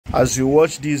As you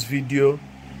watch this video,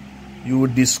 you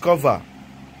will discover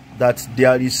that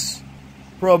there is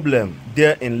problem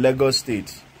there in Lagos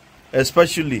State,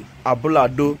 especially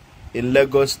Abulado in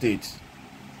Lagos State.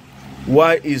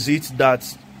 Why is it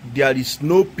that there is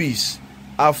no peace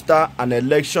after an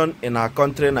election in our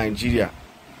country, Nigeria?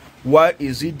 Why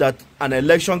is it that an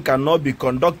election cannot be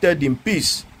conducted in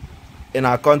peace in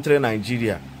our country,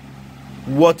 Nigeria?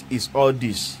 What is all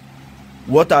this?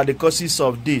 What are the causes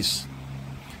of this?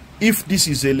 If this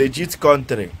is a legit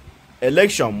country,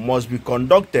 election must be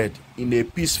conducted in a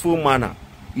peaceful manner,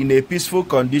 in a peaceful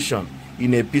condition,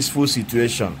 in a peaceful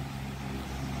situation.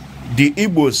 The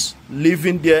Igbos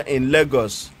living there in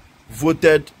Lagos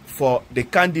voted for the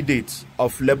candidate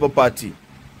of Labour Party.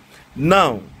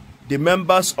 Now, the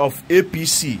members of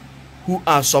APC who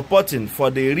are supporting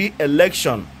for the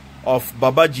re-election of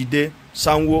Babajide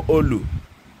Sanwo-Olu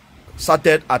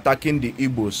started attacking the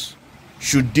Igbos.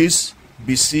 Should this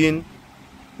be seen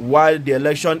while the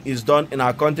election is done in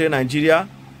our country, Nigeria?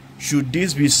 Should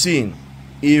this be seen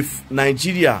if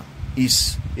Nigeria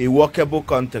is a workable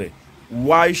country?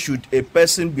 Why should a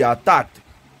person be attacked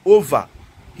over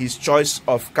his choice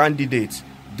of candidate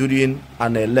during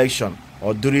an election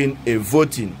or during a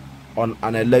voting on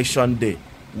an election day?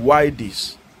 Why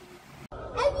this?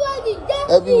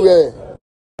 Everywhere.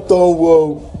 Don't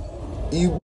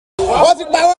worry.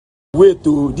 Wait,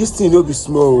 oh, this thing no be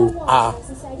small.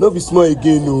 No be small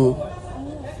again, no.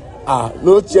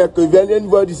 No check. If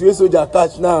anybody say soldier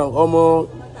catch now,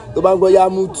 to bango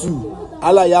yamutu,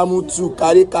 ala yamutu,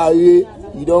 carry,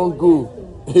 you don't go.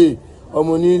 Hey,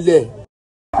 nile.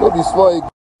 No be small again,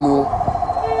 no.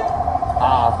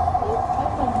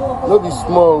 No be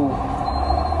small.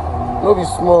 No be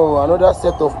small. Another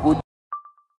set of police.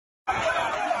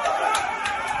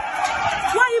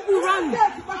 Why you run?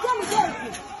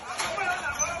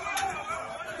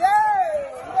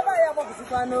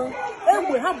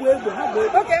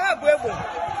 Okay,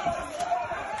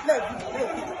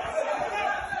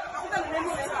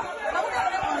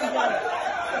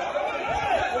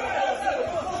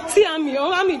 see,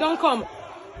 Ami, don't come.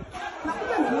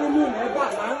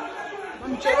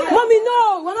 Mommy,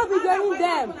 no, we're not be joining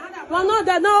them. We're not,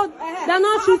 they're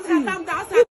not shooting.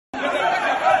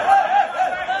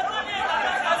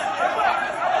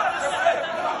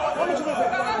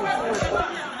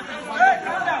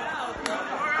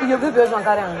 Your baby is not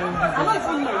carrying.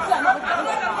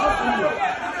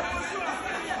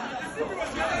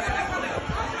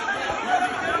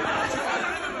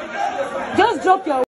 Just drop your